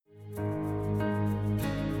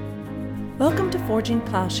Welcome to Forging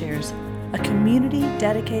Plowshares, a community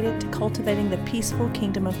dedicated to cultivating the peaceful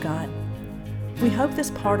kingdom of God. We hope this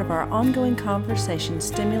part of our ongoing conversation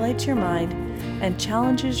stimulates your mind and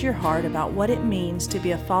challenges your heart about what it means to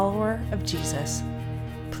be a follower of Jesus.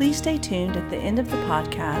 Please stay tuned at the end of the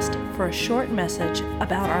podcast for a short message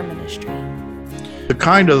about our ministry. The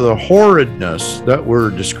kind of the horridness that we're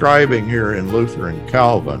describing here in Luther and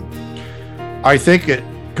Calvin, I think it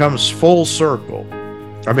comes full circle.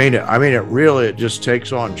 I mean, it just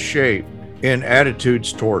takes on shape in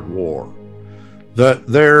attitudes toward war. That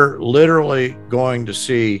they're literally going to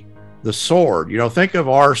see the sword. Think of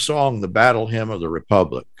our song, the Battle Hymn of the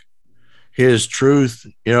Republic. His truth,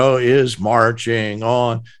 is marching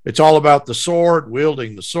on. It's all about the sword,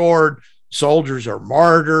 wielding the sword. Soldiers are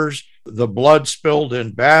martyrs. The blood spilled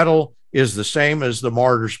in battle is the same as the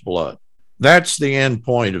martyr's blood. That's the end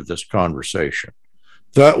point of this conversation.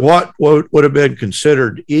 That what would have been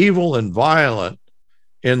considered evil and violent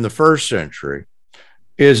in the first century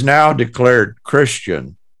is now declared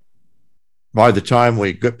Christian by the time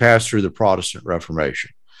we get past through the Protestant Reformation.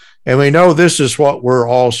 And we know this is what we're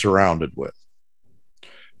all surrounded with.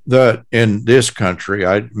 That in this country,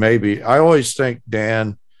 I always think,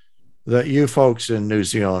 Dan, that you folks in New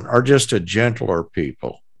Zealand are just a gentler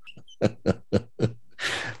people.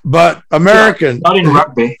 But American... Not in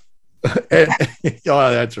rugby. Oh,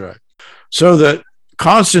 that's right. So that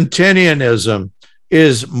Constantinianism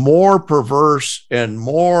is more perverse and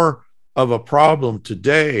more of a problem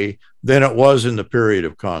today than it was in the period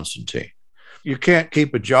of Constantine. You can't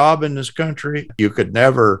keep a job in this country. You could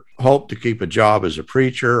never hope to keep a job as a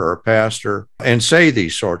preacher or a pastor and say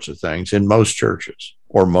these sorts of things in most churches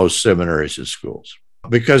or most seminaries and schools,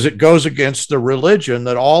 because it goes against the religion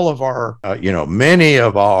that all of our, many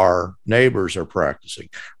of our neighbors are practicing.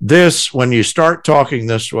 This, when you start talking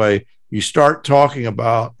this way, you start talking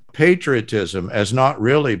about patriotism as not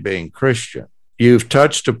really being Christian. You've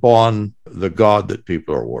touched upon the God that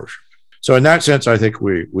people are worshiping. So in that sense, I think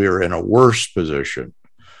we are in a worse position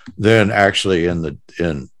than actually in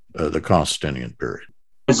the Constantinian period.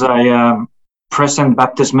 As a present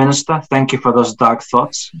Baptist minister, thank you for those dark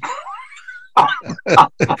thoughts.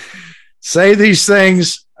 Say these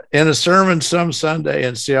things in a sermon some Sunday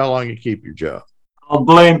and see how long you keep your job. I'll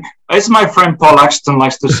blame, it's my friend Paul Axton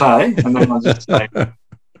likes to say, and then I'll just say,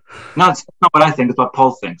 no, it's not what I think, it's what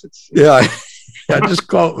Paul thinks. Yeah, just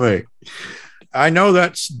quote me. I know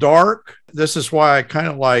that's dark. This is why I kind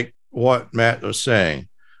of like what Matt was saying.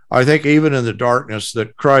 I think even in the darkness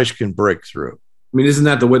that Christ can break through. I mean, isn't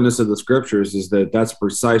that the witness of the scriptures, is that that's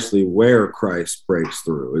precisely where Christ breaks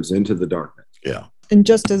through, is into the darkness. Yeah. And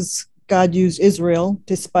just as God used Israel,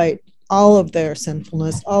 despite all of their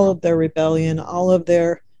sinfulness, all of their rebellion, all of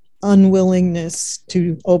their unwillingness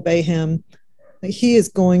to obey him, he is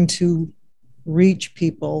going to reach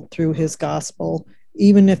people through his gospel,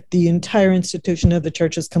 even if the entire institution of the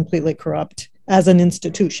church is completely corrupt as an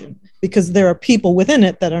institution, because there are people within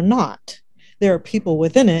it that are not. There are people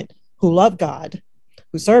within it who love God,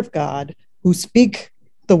 who serve God, who speak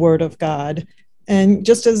the word of God. And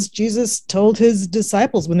just as Jesus told his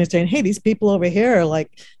disciples when they're saying, hey, these people over here are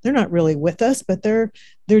like, they're not really with us, but they're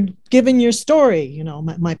giving your story,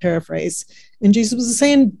 my paraphrase. And Jesus was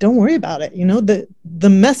saying, don't worry about it. The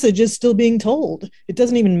message is still being told. It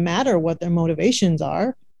doesn't even matter what their motivations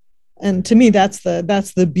are. And to me, that's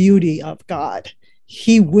the beauty of God.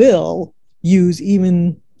 He will use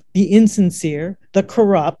even the insincere, the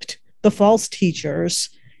corrupt, the false teachers.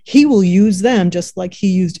 He will use them just like he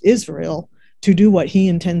used Israel to do what he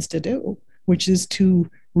intends to do, which is to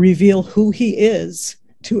reveal who he is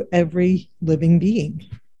to every living being.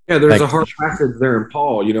 Yeah, there's a hard passage there in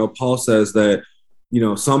Paul. Paul says that,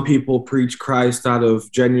 some people preach Christ out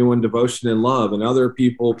of genuine devotion and love, and other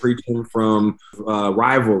people preach him from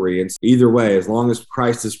rivalry. And either way, as long as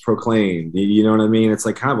Christ is proclaimed, you know what I mean? It's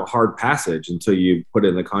like kind of a hard passage until you put it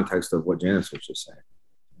in the context of what Janice was just saying.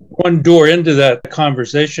 One door into that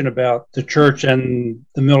conversation about the church and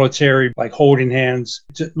the military, like holding hands,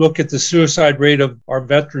 to look at the suicide rate of our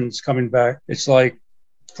veterans coming back. It's like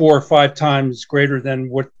 4 or 5 times greater than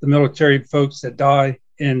what the military folks that die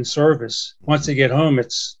in service. Once they get home,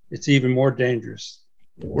 it's even more dangerous.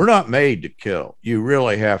 We're not made to kill. You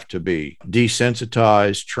really have to be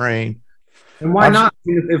desensitized, trained. And why not?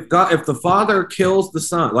 If the Father kills the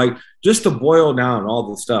Son, like, just to boil down all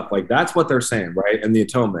the stuff, like, that's what they're saying, right? And the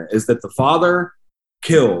atonement is that the Father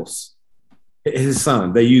kills his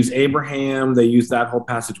Son. They use Abraham. They use that whole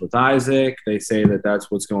passage with Isaac. They say that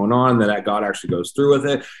that's what's going on, that God actually goes through with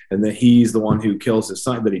it, and that he's the one who kills his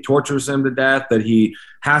son, that he tortures him to death, that he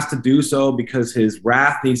has to do so because his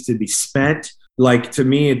wrath needs to be spent. like, to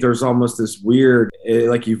me, there's almost this weird, it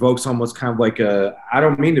like evokes almost kind of like I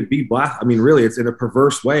don't mean to be I mean, really, it's in a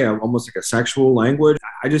perverse way, almost like a sexual language.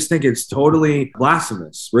 I just think it's totally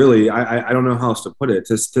blasphemous, really. I don't know how else to put it.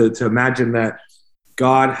 Just to imagine that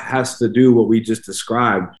God has to do what we just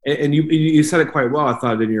described. And you said it quite well, I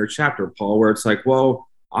thought, in your chapter, Paul, where it's like, well,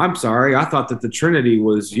 I'm sorry, I thought that the Trinity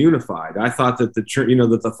was unified. I thought that that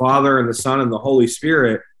the Father and the Son and the Holy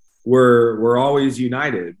Spirit were always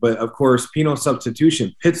united. But of course, penal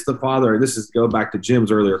substitution pits the Father. This is go back to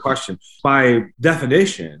Jim's earlier question. By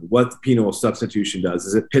definition, what penal substitution does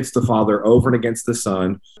is it pits the Father over and against the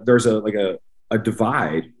Son. There's a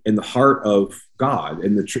divide in the heart of God,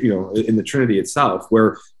 in the Trinity itself,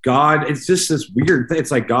 where God, it's just this weird thing.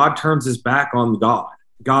 It's like God turns his back on God.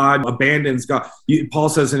 God abandons God. Paul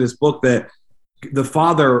says in his book that the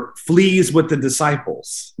Father flees with the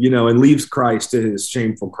disciples, and leaves Christ to his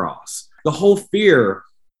shameful cross. The whole fear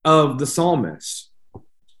of the psalmist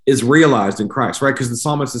is realized in Christ, right? Because the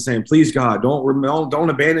psalmist is saying, please God, don't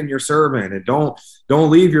abandon your servant, and don't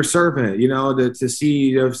leave your servant, to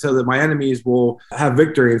see, so that my enemies will have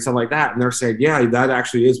victory and stuff like that. And they're saying, yeah, that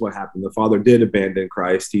actually is what happened. The Father did abandon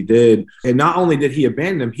Christ. He did. And not only did he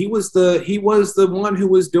abandon him, he was the one who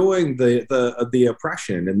was doing the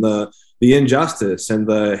oppression and the injustice and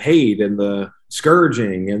the hate and the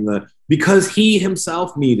scourging because he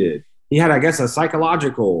himself he had, I guess, a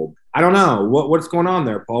psychological, I don't know what's going on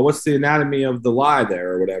there, Paul. What's the anatomy of the lie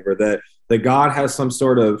there or whatever, that God has some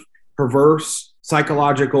sort of perverse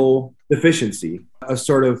psychological deficiency, a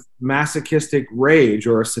sort of masochistic rage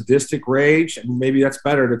or a sadistic rage. And maybe that's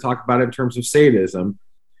better to talk about it in terms of sadism.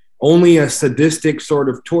 Only a sadistic sort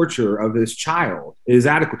of torture of his child is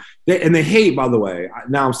adequate. They hate, by the way,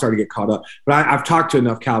 now I'm starting to get caught up, but I've talked to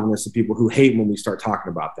enough Calvinists and people who hate when we start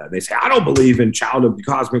talking about that. They say, I don't believe in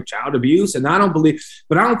cosmic child abuse, and I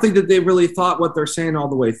don't think that they really thought what they're saying all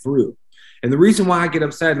the way through. And the reason why I get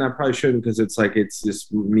upset, and I probably shouldn't, because it's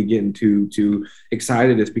just me getting too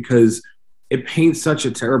excited, is because it paints such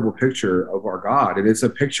a terrible picture of our God. And it's a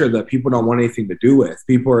picture that people don't want anything to do with.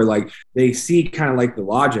 People are like, they see kind of like the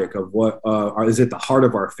logic of what is at the heart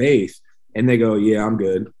of our faith. And they go, yeah, I'm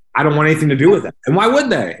good. I don't want anything to do with it. And why would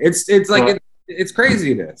they? It's like, it's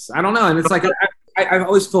craziness. I don't know. And it's like, I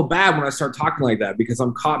always feel bad when I start talking like that, because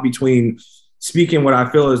I'm caught between speaking what I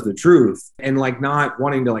feel is the truth and like not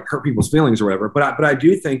wanting to like hurt people's feelings or whatever. But I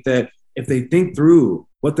do think that if they think through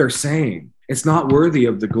what they're saying, it's not worthy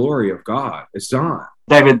of the glory of God. It's not.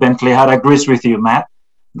 David Bentley Hart agrees with you, Matt,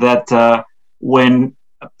 that when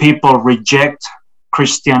people reject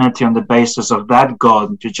Christianity on the basis of that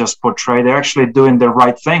God to just portray, they're actually doing the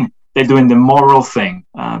right thing. They're doing the moral thing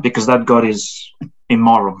because that God is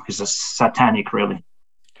immoral. He's a satanic, really.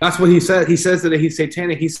 That's what he said. He says that he's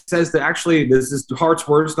satanic. He says that actually, this is Hart's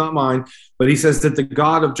words, not mine, but he says that the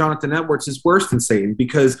God of Jonathan Edwards is worse than Satan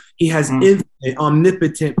because he has infinite,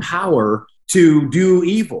 omnipotent power to do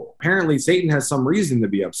evil. Apparently, Satan has some reason to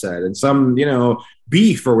be upset and some,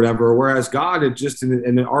 beef or whatever, whereas God, it just in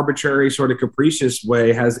an arbitrary sort of capricious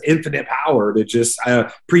way, has infinite power to just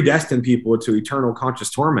predestine people to eternal conscious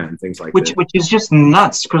torment and things like that. Which is just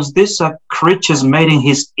nuts, because these are creatures made in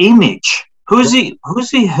his image. Who's he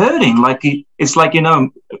hurting? It's like,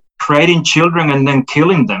 creating children and then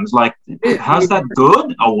killing them. It's like, how's that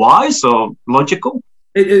good or wise or logical?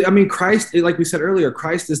 Christ, like we said earlier,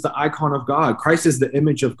 Christ is the icon of God. Christ is the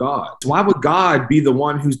image of God. So why would God be the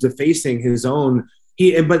one who's defacing his own?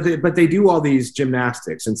 But they do all these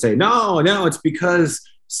gymnastics and say, no, it's because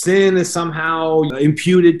sin is somehow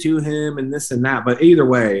imputed to him and this and that. But either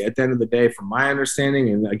way, at the end of the day, from my understanding,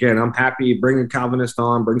 and again, I'm happy, bring a Calvinist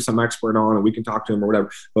on, bring some expert on, and we can talk to him or whatever.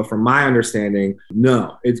 But from my understanding,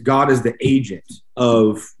 no, it's God is the agent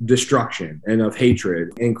of destruction and of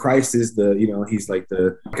hatred. And Christ is he's like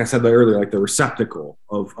like I said earlier, like the receptacle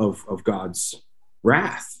of God's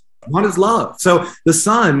wrath, not his love. So the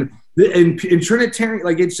Son, in Trinitarian,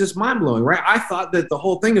 like, it's just mind-blowing, right? I thought that the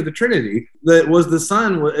whole thing of the Trinity, that was the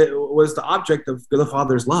Son was the object of the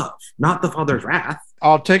Father's love, not the Father's wrath.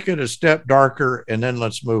 I'll take it a step darker and then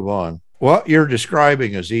let's move on. What you're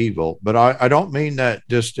describing is evil, but I don't mean that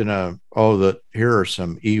just in that here are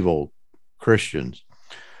some evil Christians.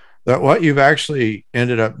 That what you've actually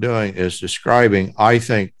ended up doing is describing, I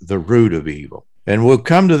think, the root of evil. And we'll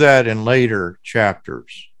come to that in later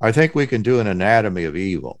chapters. I think we can do an anatomy of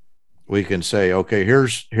evil. We can say, okay, here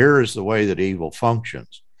is the way that evil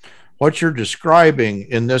functions. What you're describing,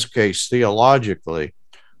 in this case, theologically,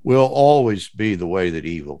 will always be the way that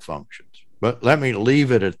evil functions. But let me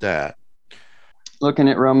leave it at that. Looking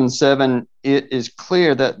at Romans 7, it is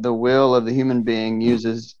clear that the will of the human being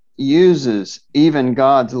uses even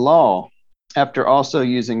God's law after also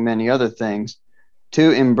using many other things,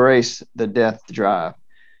 to embrace the death drive,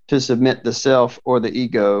 to submit the self or the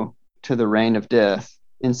ego to the reign of death.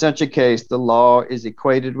 In such a case, the law is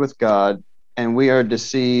equated with God, and we are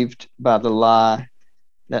deceived by the lie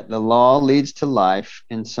that the law leads to life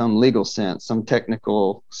in some legal sense, some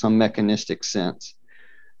technical, some mechanistic sense.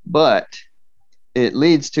 But it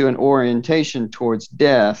leads to an orientation towards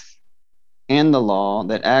death and the law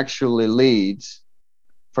that actually leads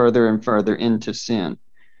further and further into sin.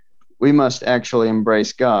 We must actually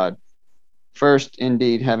embrace God. First,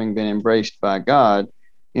 indeed, having been embraced by God,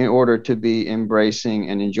 in order to be embracing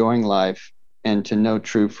and enjoying life and to know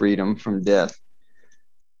true freedom from death.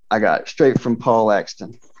 I got it straight from Paul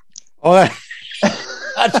Axton. Oh,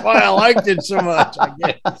 that's why I liked it so much, I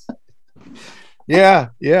guess. Yeah,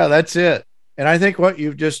 that's it. And I think what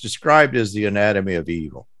you've just described is the anatomy of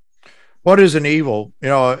evil. What is an evil?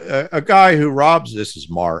 A guy who robs, this is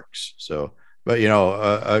Marx. So, but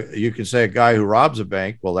you can say a guy who robs a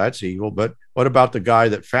bank, well, that's evil. But what about the guy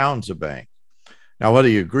that founds a bank? Now, whether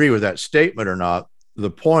you agree with that statement or not,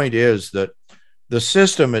 the point is that the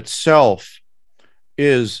system itself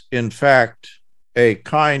is, in fact, a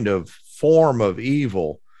kind of form of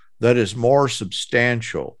evil that is more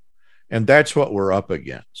substantial. And that's what we're up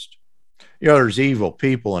against. There's evil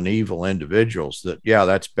people and evil individuals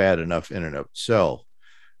that's bad enough in and of itself.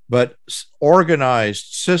 But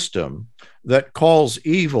organized system that calls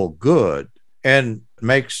evil good and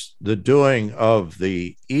makes the doing of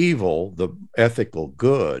the evil the ethical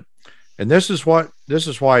good. And this is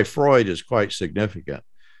why Freud is quite significant.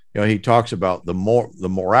 He talks about the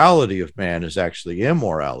morality of man is actually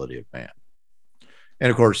immorality of man. And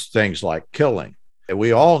of course, things like killing. And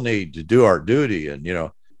we all need to do our duty. And,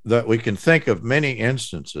 that we can think of many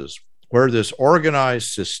instances where this organized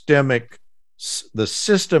systemic, the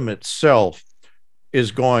system itself is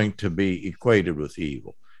going to be equated with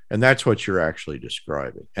evil. And that's what you're actually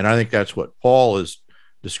describing. And I think that's what Paul is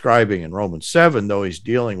describing in Romans 7, though he's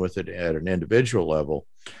dealing with it at an individual level.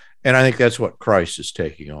 And I think that's what Christ is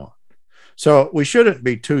taking on. So we shouldn't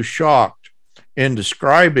be too shocked in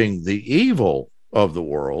describing the evil of the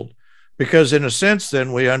world, because in a sense,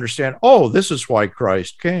 then we understand, this is why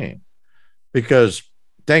Christ came, because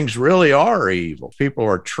things really are evil. People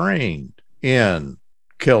are trained in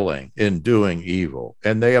killing, in doing evil,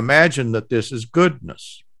 and they imagine that this is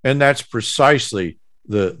goodness. And that's precisely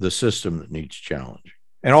the system that needs challenge.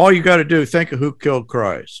 And all you got to do, think of who killed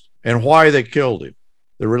Christ and why they killed him.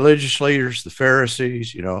 The religious leaders, the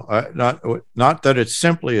Pharisees, not that it's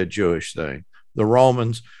simply a Jewish thing, the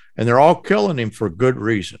Romans, and they're all killing him for good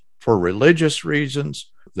reason, for religious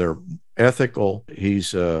reasons. They're ethical.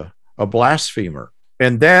 He's a blasphemer.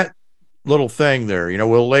 And that little thing there,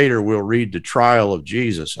 we'll read the trial of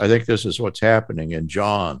Jesus. I think this is what's happening in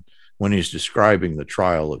John when he's describing the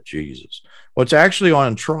trial of Jesus. What's actually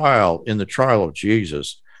on trial in the trial of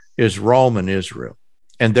Jesus is Rome and Israel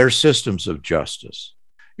and their systems of justice.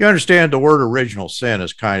 You understand the word original sin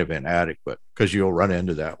is kind of inadequate because you'll run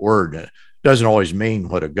into that word and it doesn't always mean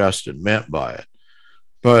what Augustine meant by it.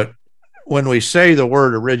 But when we say the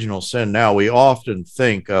word original sin now, we often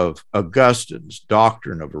think of Augustine's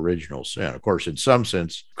doctrine of original sin. Of course, in some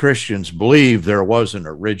sense, Christians believe there was an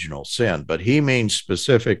original sin, but he means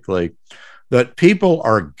specifically that people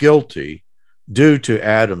are guilty due to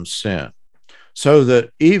Adam's sin, so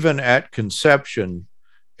that even at conception,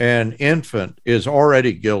 an infant is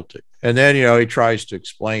already guilty. And then, he tries to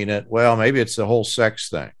explain it. Well, maybe it's the whole sex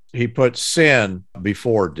thing. He puts sin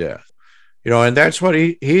before death. And that's what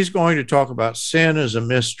he's going to talk about. Sin as a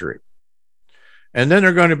mystery. And then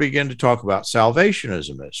they're going to begin to talk about salvation as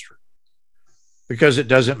a mystery because it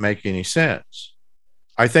doesn't make any sense.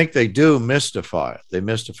 I think they do mystify it. They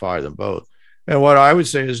mystify them both. And what I would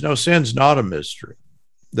say is, no, sin's not a mystery.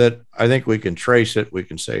 That I think we can trace it. We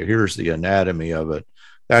can say, here's the anatomy of it.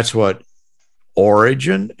 That's what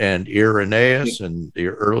Origen and Irenaeus and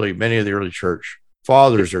many of the early church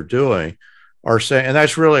fathers are doing. Are saying, and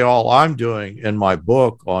that's really all I'm doing in my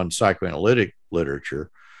book on psychoanalytic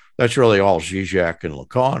literature. That's really all Zizek and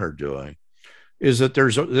Lacan are doing, is that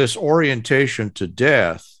there's this orientation to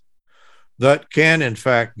death that can, in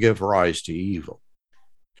fact, give rise to evil.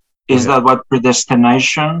 Is that what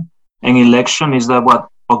predestination and election, is that what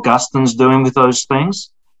Augustine's doing with those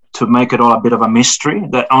things? To make it all a bit of a mystery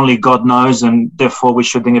that only God knows and therefore we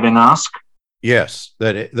shouldn't even ask? Yes,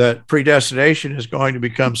 that predestination is going to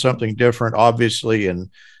become something different, obviously,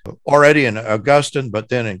 already in Augustine, but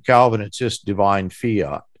then in Calvin, it's just divine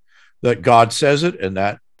fiat, that God says it and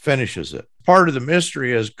that finishes it. Part of the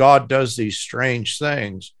mystery is God does these strange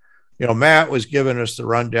things. Matt was giving us the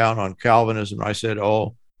rundown on Calvinism. I said,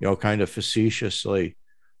 kind of facetiously,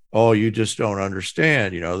 oh, you just don't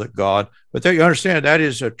understand, that God, but that you understand that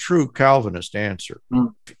is a true Calvinist answer.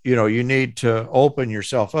 Mm. You need to open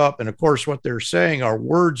yourself up. And of course, what they're saying are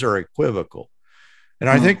words are equivocal. And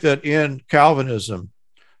I think that in Calvinism,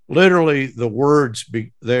 literally the words,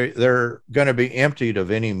 they're going to be emptied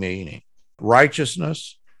of any meaning.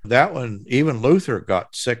 Righteousness, that one, even Luther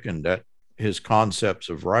got sickened at his concepts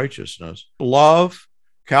of righteousness. Love,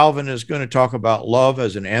 Calvin is going to talk about love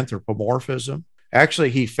as an anthropomorphism. Actually,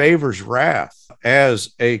 he favors wrath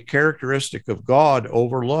as a characteristic of God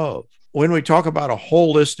over love. When we talk about a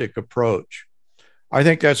holistic approach, I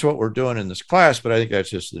think that's what we're doing in this class, but I think that's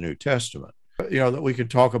just the New Testament. That we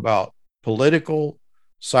could talk about political,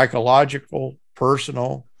 psychological,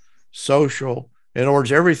 personal, social. In other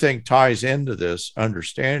words, everything ties into this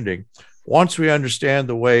understanding. Once we understand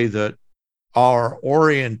the way that our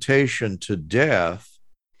orientation to death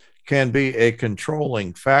can be a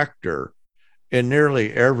controlling factor in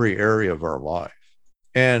nearly every area of our life,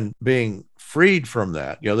 and being freed from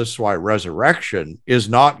that, this is why resurrection is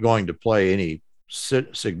not going to play any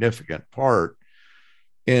significant part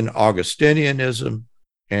in Augustinianism,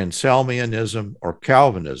 Anselmianism, or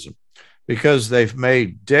Calvinism, because they've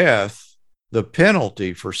made death the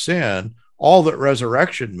penalty for sin. All that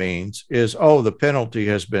resurrection means is, the penalty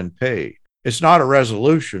has been paid. It's not a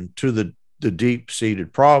resolution to the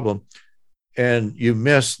deep-seated problem. And you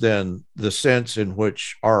miss then the sense in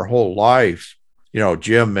which our whole life,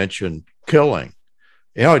 Jim mentioned killing,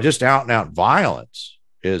 just out and out violence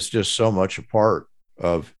is just so much a part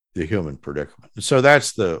of the human predicament. And so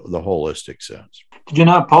that's the holistic sense. Did you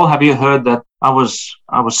know, Paul, have you heard that? I was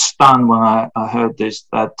stunned when I heard this,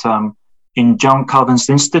 that in John Calvin's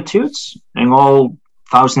Institutes, in all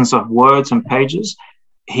thousands of words and pages,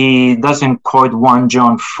 he doesn't quote 1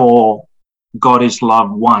 John 4, God is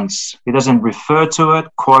love, once. He doesn't refer to it,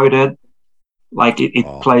 quote it, like it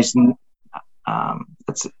plays.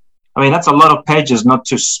 That's a lot of pages not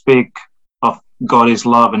to speak of God is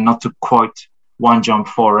love and not to quote 1 John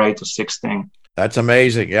 4, 8 or 16. That's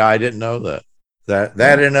amazing. Yeah, I didn't know that.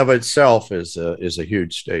 That in of itself is a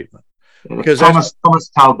huge statement. Because Thomas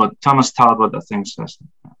Talbot, I think, says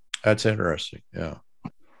that. That's interesting. Yeah.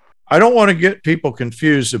 I don't want to get people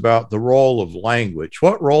confused about the role of language.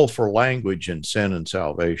 What role for language in sin and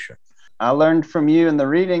salvation? I learned from you in the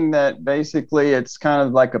reading that basically it's kind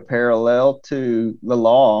of like a parallel to the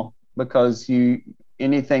law, because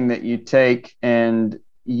anything that you take and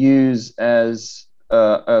use as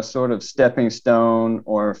a sort of stepping stone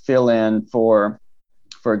or fill in for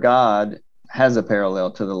God has a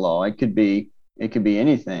parallel to the law. It could be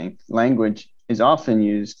anything. Language is often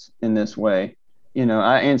used in this way.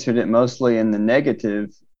 I answered it mostly in the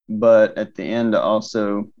negative, but at the end I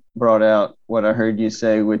also brought out what I heard you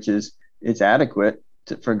say, which is it's adequate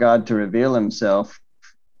for God to reveal himself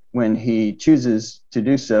when he chooses to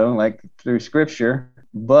do so, like through scripture.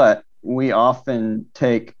 But we often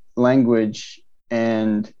take language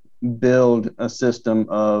and build a system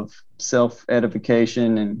of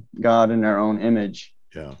self-edification and God in our own image.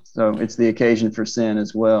 Yeah. So it's the occasion for sin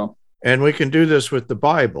as well. And we can do this with the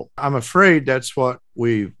Bible. I'm afraid that's what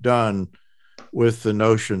we've done with the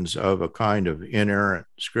notions of a kind of inerrant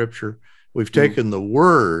scripture. We've taken the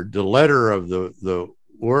word, the letter of the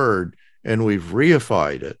word, and we've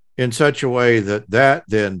reified it in such a way that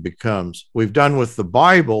then becomes, we've done with the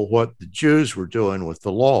Bible what the Jews were doing with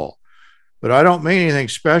the law. But I don't mean anything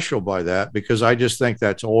special by that, because I just think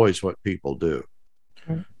that's always what people do.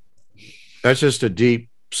 That's just a deep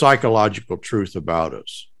psychological truth about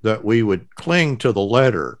us, that we would cling to the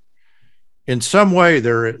letter. In some way,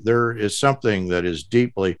 there is something that is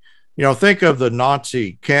deeply, think of the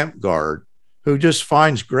Nazi camp guard who just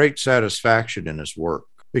finds great satisfaction in his work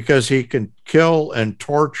because he can kill and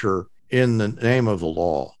torture in the name of the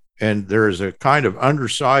law. And there is a kind of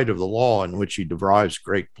underside of the law in which he derives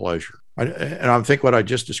great pleasure. And I think what I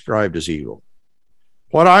just described is evil.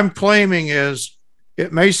 What I'm claiming is,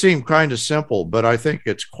 it may seem kind of simple, but I think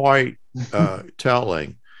it's quite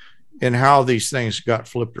telling in how these things got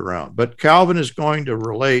flipped around. But Calvin is going to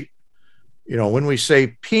relate, when we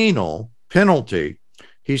say penalty,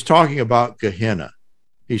 he's talking about Gehenna.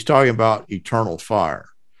 He's talking about eternal fire.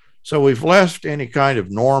 So we've left any kind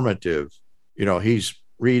of normative, he's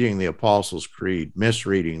reading the Apostles' Creed,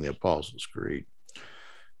 misreading the Apostles' Creed.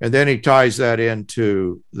 And then he ties that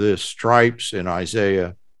into the stripes in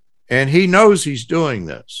Isaiah. And he knows he's doing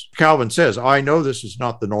this. Calvin says, I know this is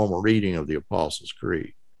not the normal reading of the Apostles'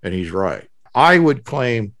 Creed. And he's right. I would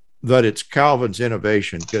claim that it's Calvin's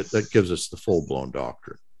innovation that gives us the full-blown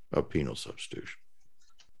doctrine of penal substitution.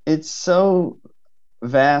 It's so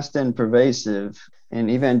vast and pervasive. in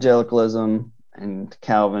evangelicalism and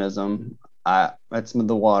Calvinism, that's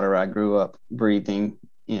the water I grew up breathing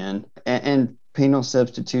in. And penal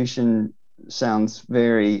substitution sounds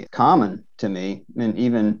very common to me, and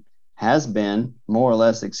even has been more or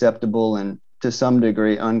less acceptable and to some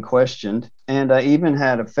degree unquestioned. And I even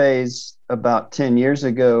had a phase about 10 years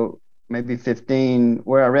ago, maybe 15,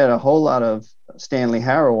 where I read a whole lot of Stanley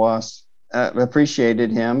Hauerwas. Appreciated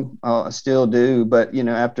him, I still do, but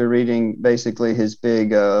after reading basically his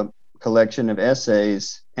big collection of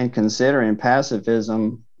essays and considering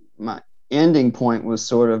pacifism, my ending point was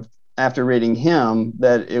sort of, after reading him,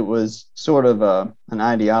 that it was sort of an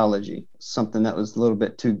ideology, something that was a little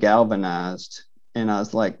bit too galvanized. And I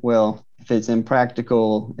was like, well, if it's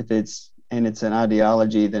impractical, it's an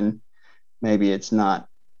ideology, then maybe it's not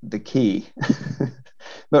the key.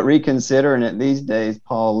 But reconsidering it these days,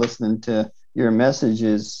 Paul, listening to your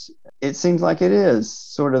messages, it seems like it is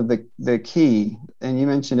sort of the key. And you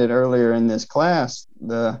mentioned it earlier in this class,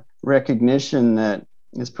 the recognition that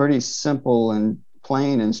is pretty simple and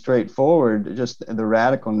plain and straightforward, just the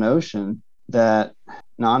radical notion that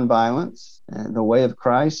nonviolence, the way of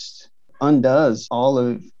Christ, undoes all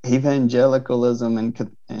of evangelicalism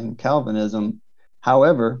and Calvinism.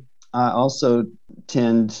 However, I also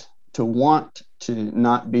tend to want to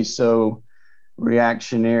not be so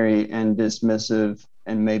reactionary and dismissive,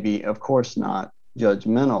 and maybe, of course, not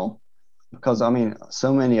judgmental, because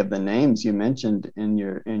so many of the names you mentioned in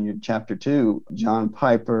your chapter 2, John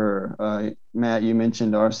Piper, Matt, you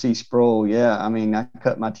mentioned R.C. Sproul. Yeah, I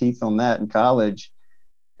cut my teeth on that in college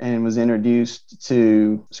and was introduced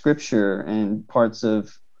to scripture and parts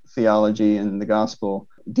of theology and the gospel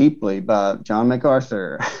deeply by John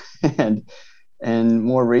MacArthur and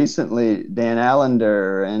more recently Dan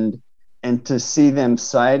Allender, and to see them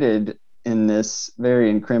cited in this very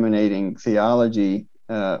incriminating theology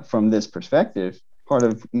from this perspective, part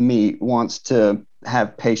of me wants to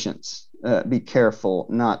have patience, be careful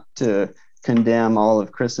not to condemn all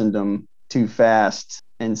of Christendom too fast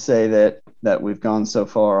and say that we've gone so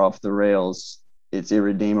far off the rails, it's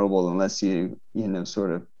irredeemable unless you sort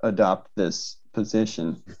of adopt this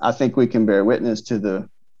position. I think we can bear witness to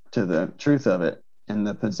the truth of it and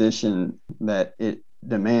the position that it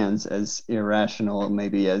demands, as irrational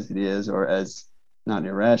maybe as it is, or as not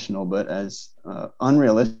irrational, but as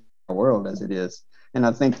unrealistic a world as it is. And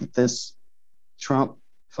I think that this Trump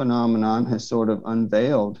phenomenon has sort of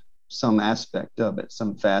unveiled some aspect of it,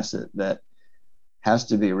 some facet that has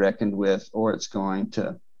to be reckoned with, or it's going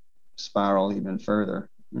to spiral even further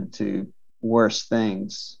into worse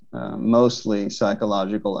things, mostly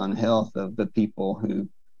psychological unhealth of the people who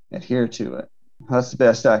adhere to it. That's the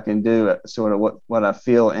best I can do, sort of what I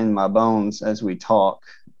feel in my bones as we talk.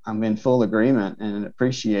 I'm in full agreement and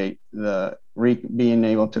appreciate being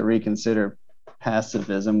able to reconsider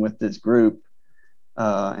pacifism with this group,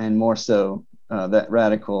 and more so that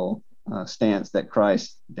radical stance that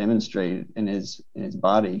Christ demonstrated in his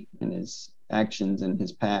body, in his actions, and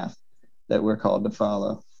his path that we're called to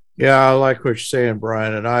follow. Yeah, I like what you're saying,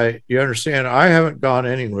 Brian. And you understand, I haven't gone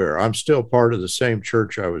anywhere. I'm still part of the same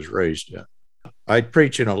church I was raised in. I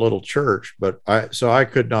preach in a little church, so I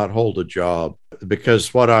could not hold a job,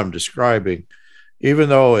 because what I'm describing, even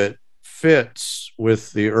though it fits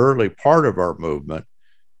with the early part of our movement,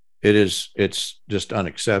 it's just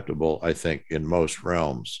unacceptable, I think, in most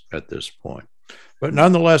realms at this point. But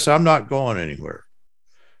nonetheless, I'm not going anywhere,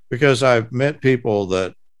 because I've met people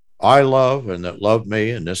that I love and that love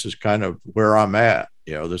me, and this is kind of where I'm at.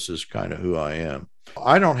 This is kind of who I am.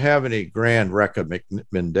 I don't have any grand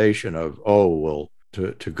recommendation of,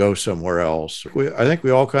 to go somewhere else. I think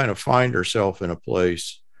we all kind of find ourselves in a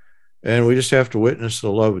place, and we just have to witness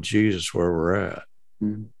the love of Jesus where we're at.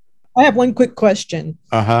 I have one quick question.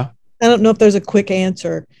 I don't know if there's a quick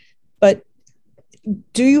answer, but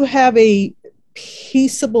do you have a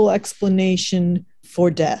peaceable explanation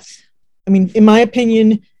for death? In my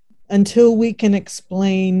opinion, until we can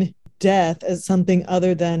explain death as something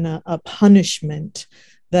other than a punishment,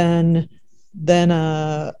 than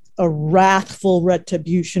a wrathful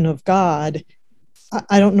retribution of God,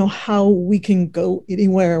 I don't know how we can go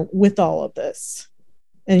anywhere with all of this.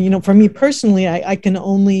 And for me personally, I can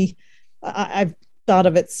only, I've thought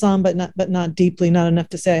of it some, but not deeply, not enough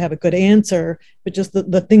to say I have a good answer. But just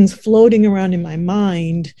the things floating around in my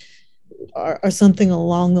mind are something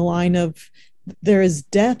along the line of, there is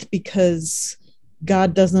death because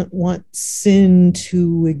God doesn't want sin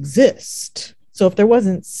to exist. So if there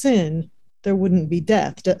wasn't sin, there wouldn't be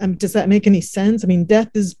death. Does that make any sense?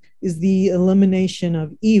 Death is the elimination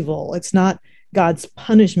of evil. It's not God's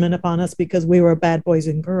punishment upon us because we were bad boys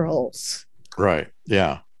and girls. Right.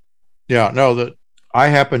 Yeah. Yeah. No, that I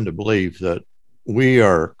happen to believe that we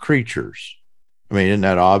are creatures. I mean, isn't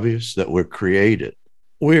that obvious that we're created?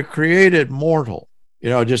 We're created mortal.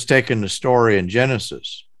 Just taking the story in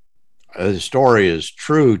Genesis, the story is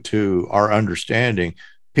true to our understanding.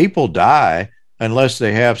 People die unless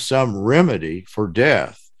they have some remedy for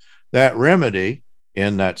death. That remedy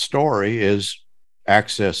in that story is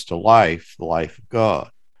access to life, the life of God.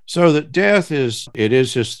 So that death is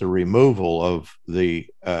just the removal of the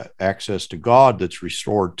access to God that's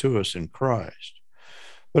restored to us in Christ.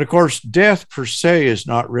 But of course, death per se is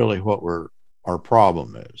not really what our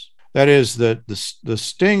problem is. That is that the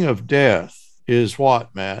sting of death is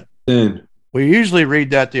what, Matt? Sin. We usually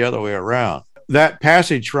read that the other way around. That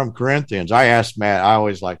passage from Corinthians, I asked Matt, I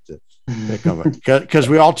always like to think of it, because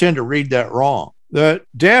we all tend to read that wrong. That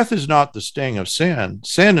death is not the sting of sin.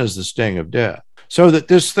 Sin is the sting of death. So that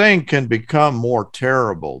this thing can become more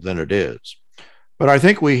terrible than it is. But I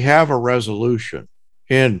think we have a resolution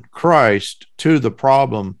in Christ to the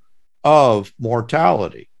problem of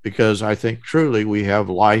mortality, because I think truly we have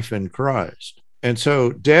life in Christ. And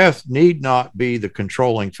so death need not be the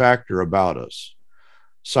controlling factor about us,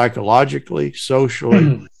 psychologically,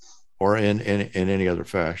 socially, or in any other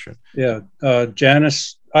fashion. Yeah.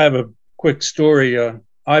 Janice, I have a quick story.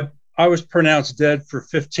 I was pronounced dead for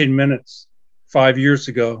 15 minutes 5 years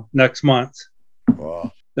ago, next month.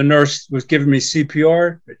 Wow. The nurse was giving me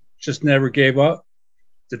CPR. It just never gave up.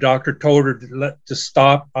 The doctor told her to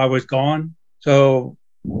stop. I was gone. So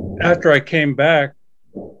after I came back,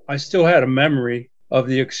 I still had a memory of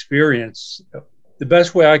the experience. The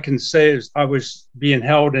best way I can say is I was being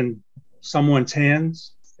held in someone's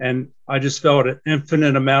hands, and I just felt an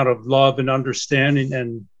infinite amount of love and understanding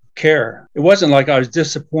and care. It wasn't like I was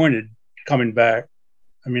disappointed coming back.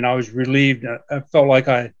 I mean, I was relieved. I felt like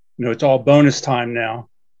it's all bonus time now.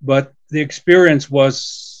 But the experience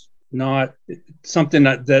was not something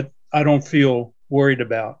that I don't feel worried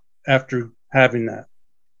about after having that.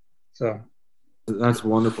 So that's a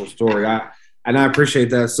wonderful story. I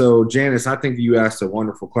appreciate that. So Janice, I think you asked a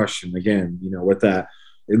wonderful question again, with that,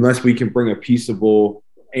 unless we can bring a peaceable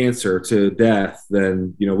answer to death,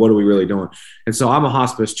 then, what are we really doing? And so I'm a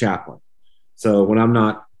hospice chaplain. So when I'm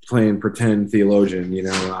not playing pretend theologian,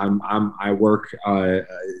 I work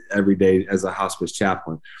every day as a hospice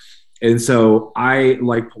chaplain. And so I,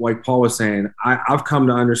 like Paul was saying, I've come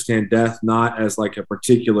to understand death not as like a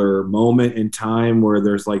particular moment in time where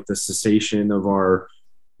there's like the cessation of our,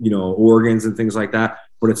 organs and things like that,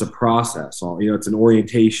 but it's a process. It's an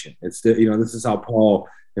orientation. It's this is how Paul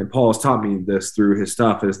has taught me this through his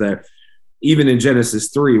stuff, is that even in Genesis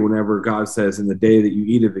 3, whenever God says, in the day that you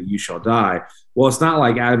eat of it, you shall die. Well, it's not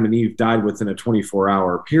like Adam and Eve died within a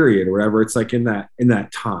 24-hour period or whatever. It's like in that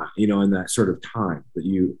time, in that sort of time that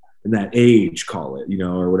you, in that age, call it,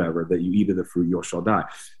 or whatever, that you eat of the fruit, you shall die.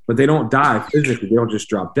 But they don't die physically. They don't just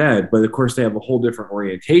drop dead. But of course, they have a whole different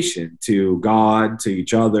orientation to God, to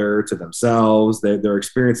each other, to themselves. They're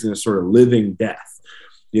experiencing a sort of living death,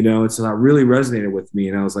 and so that really resonated with me.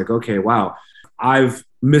 And I was like, okay, wow, I've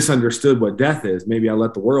misunderstood what death is. Maybe I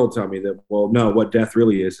let the world tell me that, well, no, what death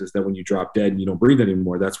really is that when you drop dead and you don't breathe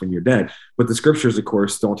anymore, that's when you're dead. But the scriptures, of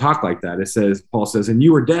course, don't talk like that. It says, Paul says, and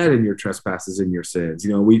you were dead in your trespasses and your sins.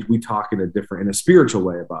 We talk in a spiritual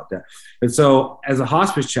way about that. And so as a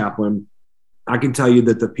hospice chaplain, I can tell you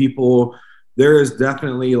that there is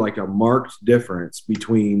definitely like a marked difference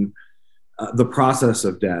between the process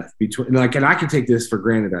of death, and I can take this for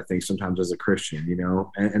granted, I think, sometimes as a Christian,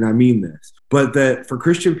 and I mean this, but that for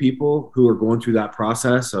Christian people who are going through that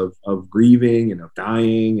process of grieving and of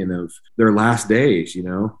dying and of their last days,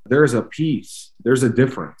 there's a peace, there's a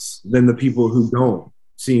difference than the people who don't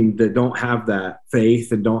have that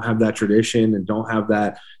faith and don't have that tradition and don't have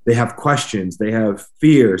that. They have questions, they have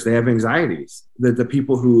fears, they have anxieties that the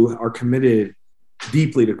people who are committed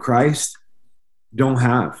deeply to Christ don't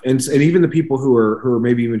have. And even the people who are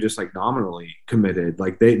maybe even just like nominally committed,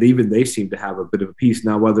 like they seem to have a bit of a peace.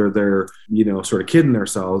 Now, whether they're, sort of kidding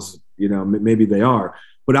themselves, maybe they are.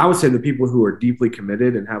 But I would say the people who are deeply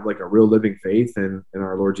committed and have like a real living faith in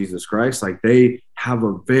our Lord Jesus Christ, like they have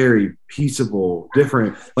a very peaceable,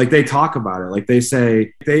 different, like they talk about it. Like they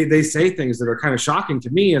say things that are kind of shocking to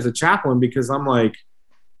me as a chaplain, because I'm like,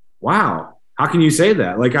 wow, how can you say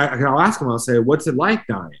that? Like I'll ask them, I'll say, what's it like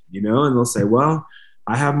dying? And they'll say, well,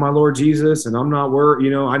 I have my Lord Jesus and I'm not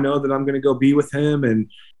worried. I know that I'm going to go be with him. And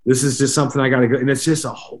this is just something I got to go. And it's just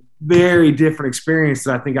a very different experience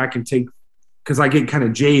that I think I can take, because I get kind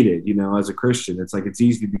of jaded, as a Christian. It's like it's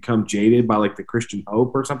easy to become jaded by like the Christian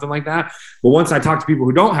hope or something like that. But once I talk to people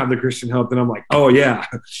who don't have the Christian hope, then I'm like, oh yeah,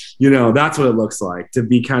 that's what it looks like to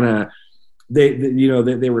be kind of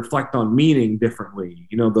they reflect on meaning differently,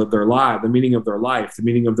 their life, the meaning of their life, the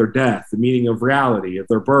meaning of their death, the meaning of reality, of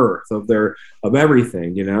their birth, of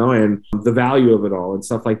everything, and the value of it all and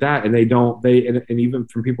stuff like that. And and even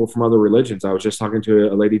from people from other religions, I was just talking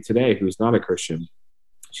to a lady today who's not a Christian.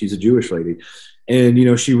 She's a Jewish lady.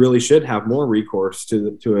 And, she really should have more recourse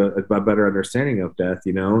to a better understanding of death,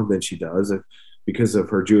 than she does because of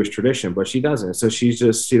her Jewish tradition, but she doesn't. So she's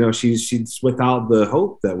just, she's without the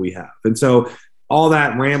hope that we have. And so all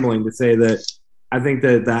that rambling to say that I think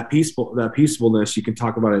that peacefulness, you can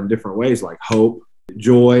talk about it in different ways, like hope,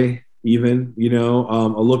 joy, even,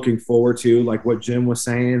 looking forward to, like what Jim was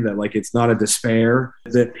saying, that like it's not a despair,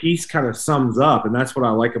 that peace kind of sums up. And that's what I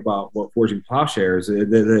like about what Forging Plowshares,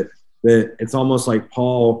 that it's almost like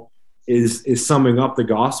Paul is summing up the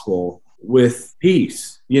gospel with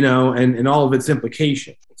peace, and all of its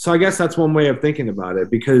implications. So I guess that's one way of thinking about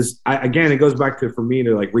it, because again, it goes back to, for me,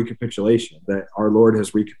 to like recapitulation, that our Lord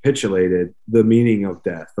has recapitulated the meaning of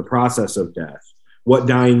death, the process of death, what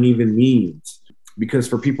dying even means. Because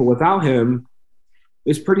for people without him,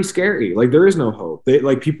 it's pretty scary. Like there is no hope.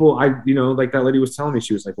 Like that lady was telling me,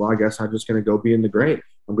 she was like, well, I guess I'm just going to go be in the grave.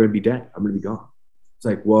 I'm going to be dead. I'm going to be gone. It's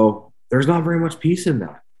like, well, there's not very much peace in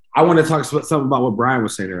that. I want to talk something about what Brian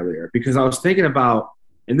was saying earlier, because I was thinking about,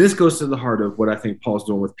 and this goes to the heart of what I think Paul's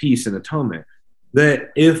doing with peace and atonement,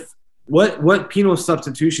 that if what penal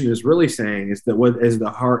substitution is really saying is that what is the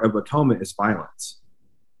heart of atonement is violence,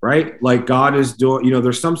 right? Like God is doing,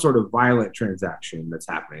 there's some sort of violent transaction that's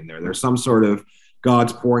happening there. There's some sort of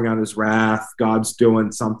God's pouring out his wrath. God's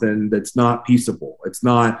doing something that's not peaceable. It's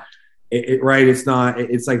not, right? It's not,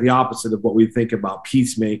 it's like the opposite of what we think about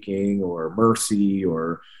peacemaking or mercy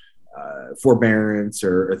or forbearance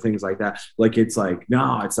or things like that. Like, it's like,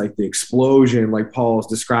 no, it's like the explosion, like Paul's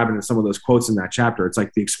describing in some of those quotes in that chapter. It's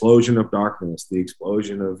like the explosion of darkness, the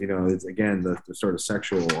explosion of, it's again, the sort of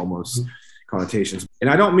sexual almost connotations. And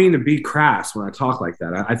I don't mean to be crass when I talk like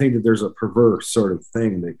that. I think that there's a perverse sort of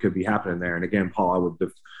thing that could be happening there. And again, Paul, I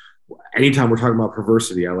would anytime we're talking about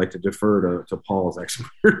perversity, I like to defer to Paul's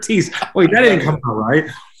expertise. Wait, that didn't come out right.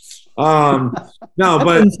 No,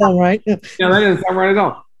 but didn't sound right. Yeah, that didn't sound right at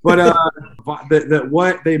all. But that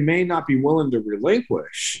what they may not be willing to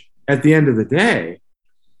relinquish at the end of the day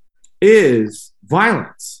is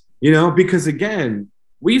violence. Because again,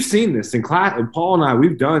 we've seen this in class, and Paul and I,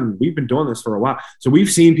 we've been doing this for a while. So we've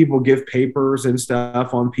seen people give papers and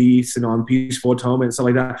stuff on peace and on peaceful atonement and stuff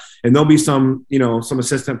like that. And there'll be some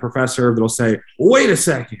assistant professor that'll say, wait a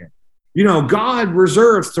second, God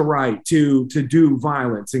reserves the right to do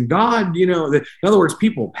violence. And God, in other words,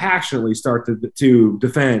 people passionately start to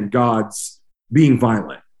defend God's being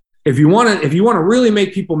violent. If you want to really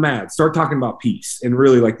make people mad, start talking about peace and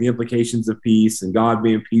really like the implications of peace and God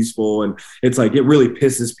being peaceful. And it's like, it really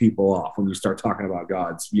pisses people off when you start talking about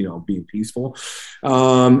God's, being peaceful.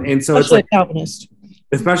 And so especially it's like Calvinist.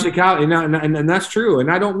 Especially and that's true.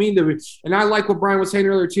 And I don't mean to, and I like what Brian was saying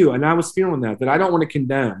earlier too. And I was feeling that I don't want to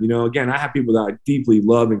condemn, again, I have people that I deeply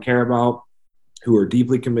love and care about who are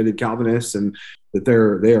deeply committed Calvinists, and that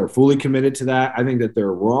they are fully committed to that. I think that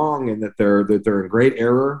they're wrong, and that they're in great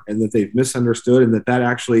error, and that they've misunderstood, and that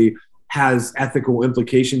actually has ethical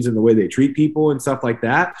implications in the way they treat people and stuff like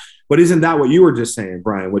that. But isn't that what you were just saying,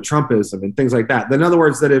 Brian, with Trumpism and things like that? In other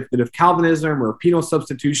words, that if Calvinism or penal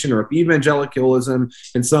substitution or if evangelicalism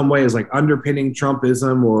in some way is like underpinning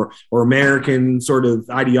Trumpism or American sort of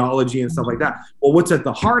ideology and stuff like that, well, what's at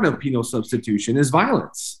the heart of penal substitution is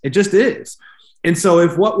violence. It just is. And so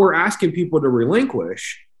if what we're asking people to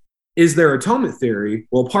relinquish is their atonement theory,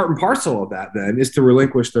 well, part and parcel of that then is to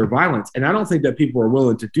relinquish their violence. And I don't think that people are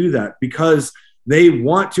willing to do that because they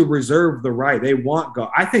want to reserve the right. They want God.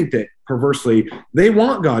 I think that perversely, they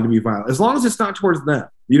want God to be violent, as long as it's not towards them,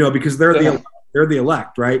 because they're the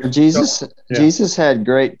elect, right? Jesus had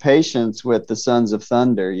great patience with the sons of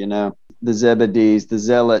thunder, the Zebedees, the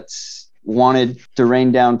zealots wanted to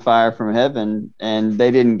rain down fire from heaven, and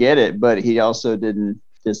they didn't get it, but he also didn't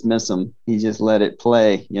dismiss them. He just let it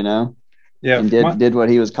play, and did what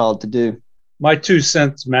he was called to do. My 2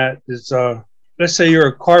 cents, Matt, is let's say you're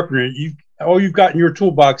a carpenter. All you've got in your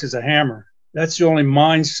toolbox is a hammer. That's the only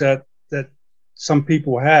mindset that some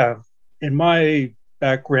people have. In my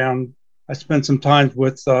background, I spent some time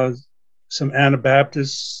with some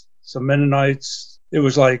Anabaptists, some Mennonites. It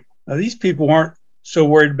was like, these people aren't so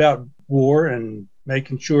worried about war and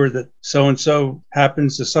making sure that so-and-so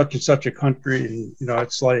happens to such and such a country. And,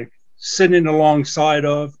 it's like sitting alongside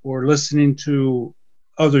of or listening to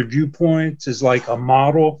other viewpoints is like a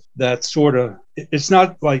model that sort of, it's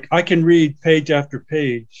not like I can read page after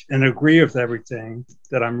page and agree with everything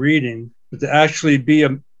that I'm reading, but to actually be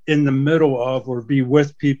in the middle of or be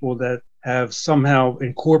with people that have somehow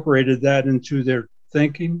incorporated that into their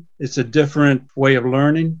thinking. It's a different way of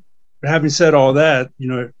learning. But having said all that,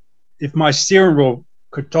 if my steering wheel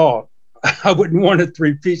could talk, I wouldn't want it to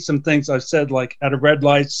repeat some things I've said, like at a red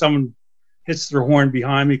light, someone hits their horn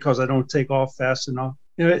behind me because I don't take off fast enough.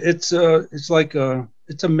 It's a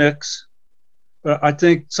mix. But I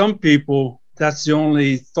think some people, that's the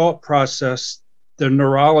only thought process, the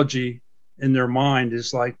neurology in their mind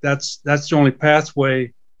is like, that's the only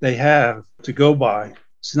pathway they have to go by.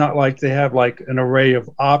 It's not like they have like an array of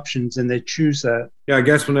options and they choose that. Yeah, I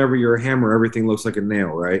guess whenever you're a hammer, everything looks like a nail,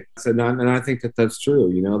 right? And I think that's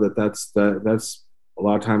true. That's a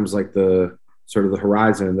lot of times like the sort of the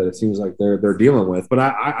horizon that it seems like they're dealing with. But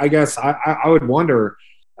I guess I would wonder.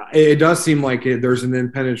 It does seem like there's an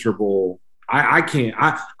impenetrable.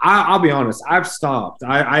 I'll be honest. I've stopped.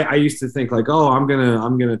 I used to think like, oh, I'm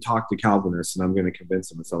gonna talk to Calvinists and I'm gonna convince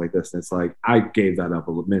them and stuff like this. And it's like I gave that up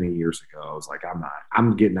many years ago. I was like,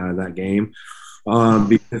 I'm getting out of that game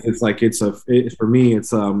because it's like for me.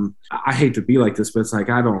 It's I hate to be like this, but it's like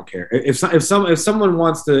I don't care if someone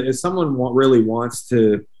really wants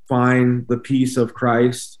to find the peace of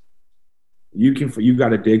Christ. You got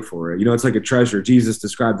to dig for it. It's like a treasure. Jesus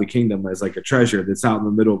described the kingdom as like a treasure that's out in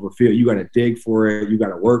the middle of a field. You got to dig for it. You got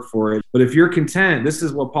to work for it. But if you're content, this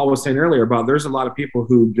is what Paul was saying earlier about there's a lot of people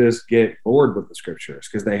who just get bored with the scriptures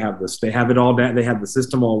because they have it all down. They have the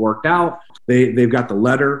system all worked out. They've got the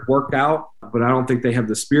letter worked out, but I don't think they have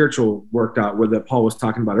the spiritual worked out where that Paul was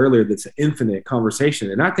talking about earlier. That's an infinite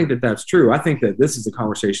conversation. And I think that that's true. I think that this is a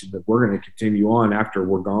conversation that we're going to continue on after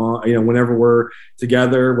we're gone, whenever we're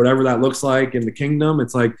together, whatever that looks like in the kingdom.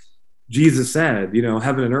 It's like Jesus said,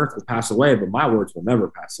 heaven and earth will pass away, but my words will never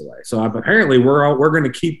pass away. So apparently we're going to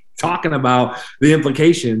keep talking about the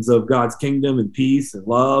implications of God's kingdom and peace and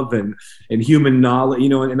love and human knowledge,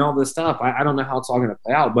 and all this stuff. I don't know how it's all going to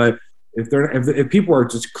play out, but if people are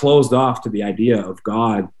just closed off to the idea of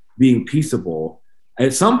God being peaceable,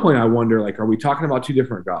 at some point I wonder, like, are we talking about two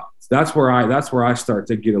different gods? That's where I start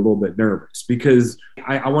to get a little bit nervous because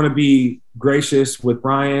I want to be gracious with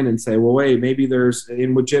Brian and say, well, wait, maybe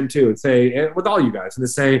and with Jim too, and with all you guys, and to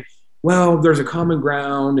say, well, there's a common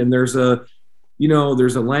ground and there's a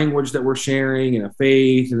language that we're sharing and a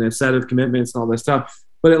faith and a set of commitments and all this stuff.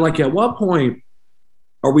 But at what point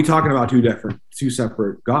are we talking about two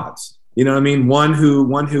separate gods? You know what I mean? One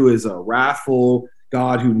who is a wrathful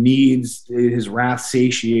God who needs his wrath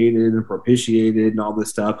satiated and propitiated and all this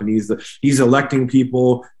stuff, and he's electing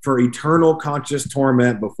people for eternal conscious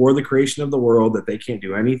torment before the creation of the world that they can't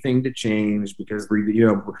do anything to change because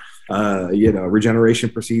regeneration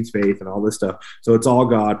precedes faith and all this stuff. So it's all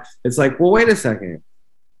God. It's like, well, wait a second.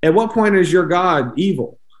 At what point is your God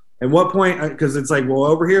evil? At what point, because it's like, well,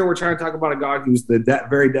 over here, we're trying to talk about a God who's the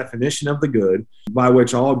very definition of the good, by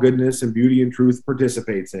which all goodness and beauty and truth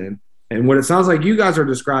participates in. And what it sounds like you guys are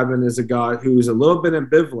describing is a God who's a little bit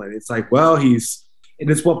ambivalent. It's like, well, and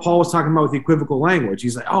it's what Paul was talking about with the equivocal language.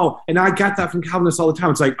 He's like, oh, and I got that from Calvinists all the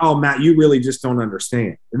time. It's like, oh, Matt, you really just don't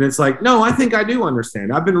understand. And it's like, no, I think I do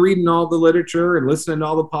understand. I've been reading all the literature and listening to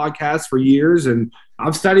all the podcasts for years, and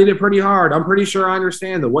I've studied it pretty hard. I'm pretty sure I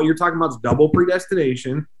understand that what you're talking about is double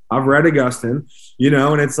predestination. I've read Augustine,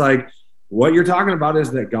 and it's like, what you're talking about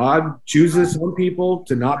is that God chooses some people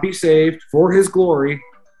to not be saved for his glory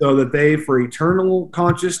so that they, for eternal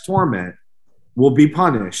conscious torment, will be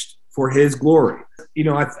punished for his glory.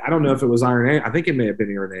 I don't know if it was Irenaeus. I think it may have been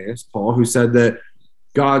Irenaeus, Paul, who said that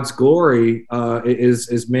God's glory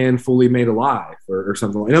is man fully made alive or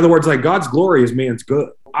something. In other words, like God's glory is man's good.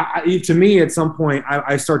 To me, at some point,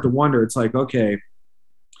 I start to wonder, it's like, okay,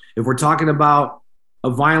 if we're talking about a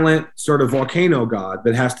violent sort of volcano God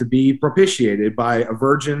that has to be propitiated by a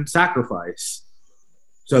virgin sacrifice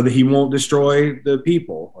so that he won't destroy the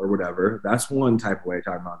people or whatever, that's one type of way of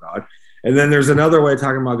talking about God. And then there's another way of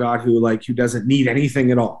talking about God who doesn't need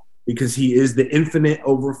anything at all because he is the infinite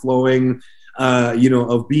overflowing,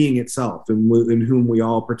 of being itself in whom we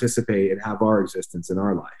all participate and have our existence in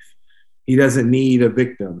our life. He doesn't need a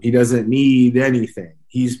victim. He doesn't need anything.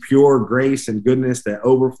 He's pure grace and goodness that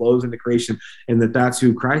overflows into creation, and that's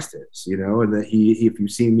who Christ is, and that if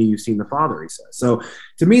you've seen me, you've seen the Father, he says. So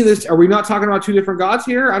to me, are we not talking about two different gods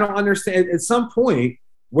here? I don't understand. At some point,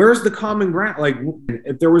 where's the common ground? Like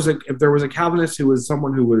if there was a Calvinist who was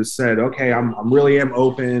someone who would have said, okay, I'm really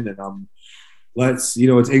open and let's,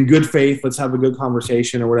 it's in good faith, let's have a good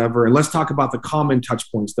conversation or whatever. And let's talk about the common touch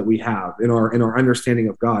points that we have in our understanding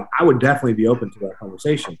of God. I would definitely be open to that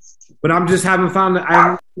conversation, but I haven't found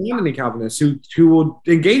any Calvinists who will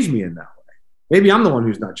engage me in that way. Maybe I'm the one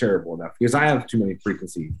who's not charitable enough because I have too many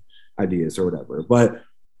preconceived ideas or whatever. But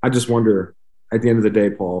I just wonder at the end of the day,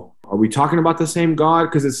 Paul, are we talking about the same God?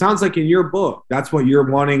 Because it sounds like in your book, that's what you're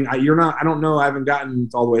wanting. You're not, I don't know, I haven't gotten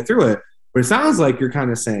all the way through it, but it sounds like you're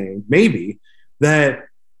kind of saying maybe that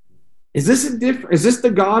is this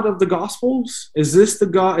the God of the Gospels? Is this the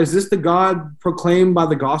God proclaimed by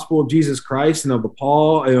the gospel of Jesus Christ and of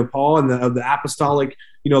Paul and of the apostolic,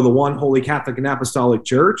 the one holy Catholic and apostolic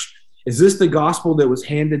church? Is this the gospel that was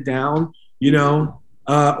handed down,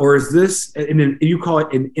 or is this, you call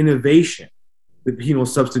it an innovation? The penal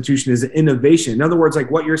substitution is an innovation. In other words,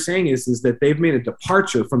 like what you're saying is that they've made a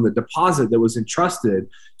departure from the deposit that was entrusted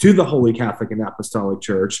to the Holy Catholic and Apostolic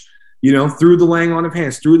Church, through the laying on of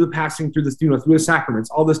hands, through the passing, through the sacraments,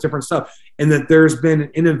 all this different stuff, and that there's been an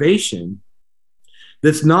innovation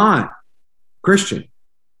that's not Christian.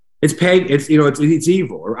 It's pagan. It's it's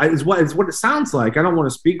evil, or it's what it sounds like. I don't want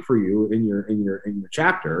to speak for you in your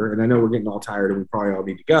chapter, and I know we're getting all tired, and we probably all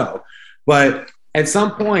need to go. But at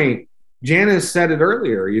some point, Janice said it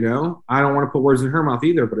earlier. I don't want to put words in her mouth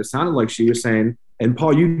either, but it sounded like she was saying, and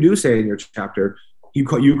Paul, you do say in your chapter, you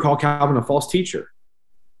call Calvin a false teacher.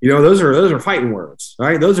 Those are fighting words,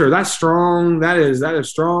 right? That's strong. That is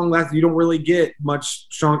strong. That you don't really get much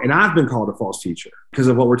strong. And I've been called a false teacher because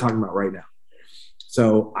of what we're talking about right now.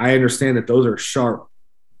 So I understand that those are sharp,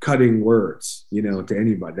 cutting words, to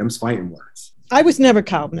anybody. Them's fighting words. I was never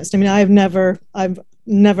Calvinist. I mean, I've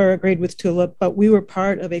never agreed with Tulip, but we were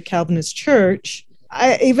part of a Calvinist church.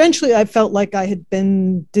 I felt like I had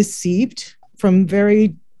been deceived from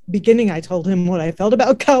very beginning. I told him what I felt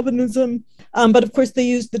about Calvinism. But of course, they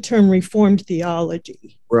used the term Reformed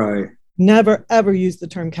theology. Right. Never, ever used the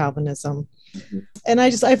term Calvinism. Mm-hmm. And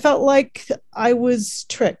I felt like I was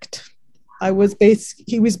tricked. He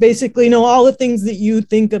was basically, all the things that you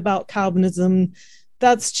think about Calvinism,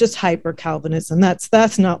 that's just hyper Calvinism.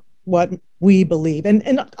 That's not what we believe.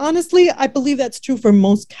 And honestly, I believe that's true for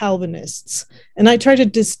most Calvinists. And I try to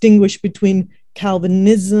distinguish between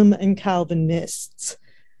Calvinism and Calvinists.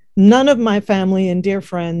 None of my family and dear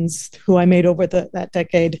friends who I made over that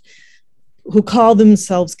decade who call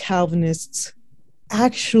themselves Calvinists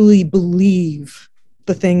actually believe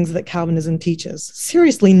the things that Calvinism teaches.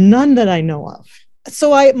 Seriously, none that I know of.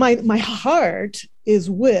 So my heart is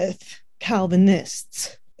with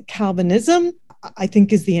Calvinists. Calvinism, I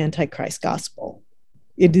think, is the Antichrist gospel.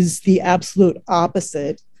 It is the absolute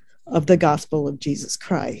opposite of the gospel of Jesus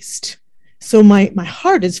Christ. So my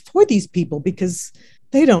heart is for these people because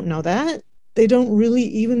they don't know that. They don't really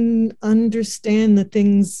even understand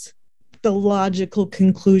the logical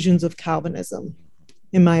conclusions of Calvinism,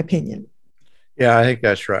 in my opinion. Yeah, I think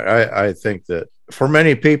that's right. I think that for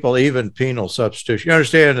many people, even penal substitution, you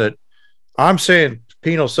understand that I'm saying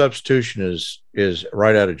penal substitution is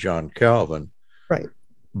right out of John Calvin. Right.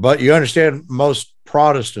 But you understand most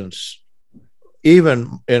Protestants,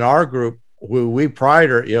 even in our group,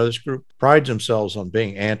 this group prides themselves on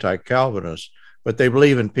being anti-Calvinist, but they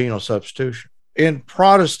believe in penal substitution. In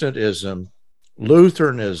Protestantism,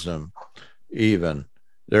 Lutheranism, even,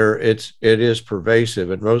 it is pervasive.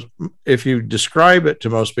 And if you describe it to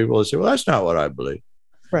most people, they say, well, that's not what I believe.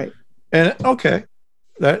 Right. And okay,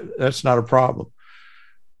 that's not a problem.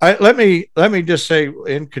 Let me just say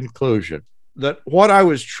in conclusion that what I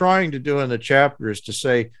was trying to do in the chapter is to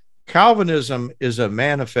say Calvinism is a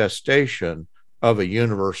manifestation of a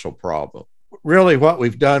universal problem. Really, what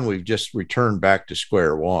we've done, we've just returned back to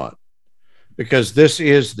square one, because this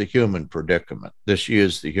is the human predicament. This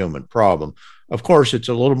is the human problem. Of course, it's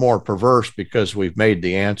a little more perverse because we've made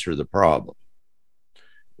the answer the problem.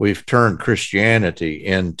 We've turned Christianity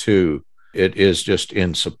into, it is just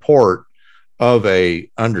in support of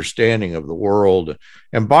a understanding of the world.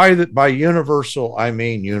 And by universal, I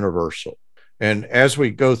mean universal. And as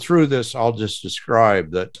we go through this, I'll just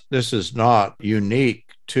describe that this is not unique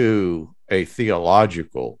to a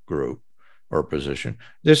theological group or position.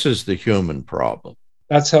 This is the human problem.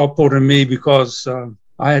 That's helpful to me because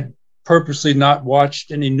I had purposely not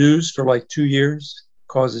watched any news for like 2 years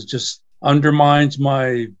because it just undermines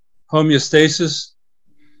my homeostasis.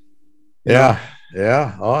 Yeah.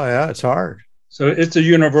 Oh, yeah, it's hard. So it's a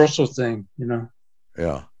universal thing,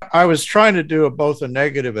 Yeah. I was trying to do both a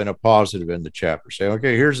negative and a positive in the chapter. Say,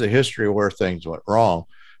 okay, here's the history of where things went wrong,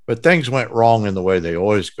 but things went wrong in the way they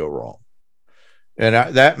always go wrong. And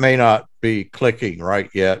that may not be clicking right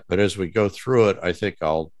yet, but as we go through it, I think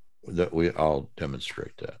I'll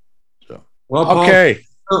demonstrate that. So, well, Paul, okay.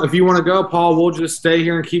 If you want to go, Paul, we'll just stay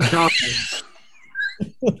here and keep talking.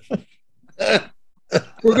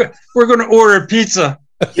 We're going to order pizza.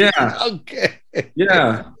 Yeah. Okay.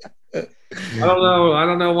 Yeah. I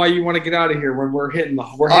don't know why you want to get out of here when we're hitting.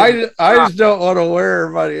 I just don't want to wear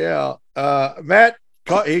everybody out. Matt,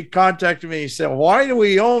 he contacted me. He said, why do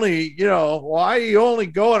you only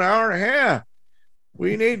go an hour and a half?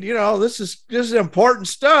 We need, this is important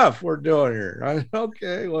stuff we're doing here.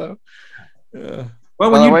 Okay, well. Well,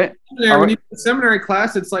 when you do a seminary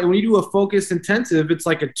class, it's like when you do a focus intensive, it's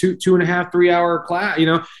like a 2.5, 3 hour class,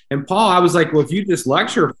 And Paul, I was like, well, if you just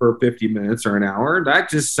lecture for 50 minutes or an hour, that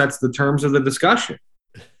just sets the terms of the discussion.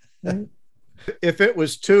 If it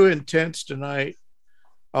was too intense tonight,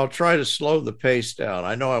 I'll try to slow the pace down.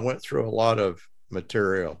 I know I went through a lot of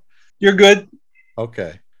material. You're good.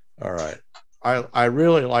 Okay. All right. I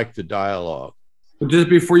really like the dialogue. But just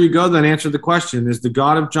before you go, then answer the question. Is the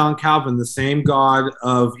God of John Calvin the same God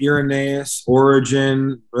of Irenaeus,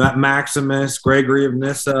 Origen, Maximus, Gregory of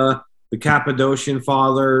Nyssa, the Cappadocian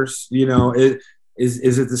Fathers?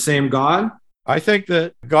 Is it the same God? I think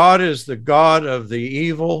that God is the God of the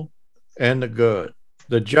evil and the good,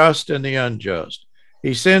 the just and the unjust.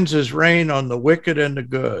 He sends his rain on the wicked and the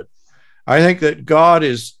good. I think that God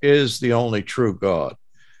is the only true God.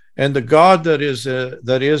 And the God that is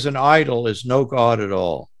an idol is no God at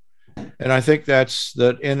all. And I think that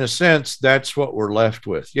in a sense, that's what we're left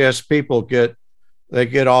with. Yes, people get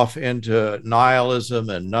off into nihilism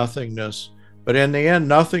and nothingness, but in the end,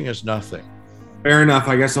 nothing is nothing. Fair enough.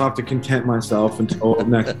 I guess I'll have to content myself until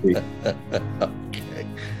next week. Okay.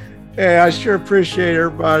 Hey, I sure appreciate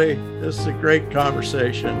everybody. This is a great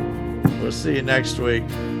conversation. We'll see you next week.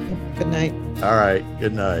 Good night. All right.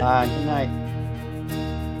 Good night. Good night.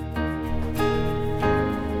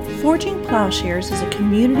 Forging Plowshares is a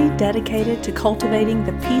community dedicated to cultivating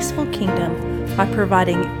the peaceful kingdom by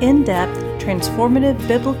providing in-depth, transformative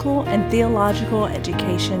biblical and theological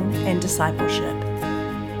education and discipleship.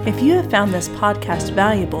 If you have found this podcast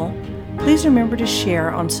valuable, please remember to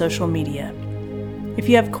share on social media. If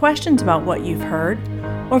you have questions about what you've heard,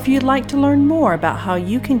 or if you'd like to learn more about how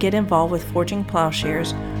you can get involved with Forging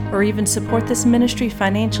Plowshares or even support this ministry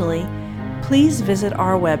financially, please visit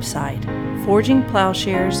our website,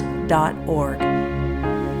 forgingplowshares.org.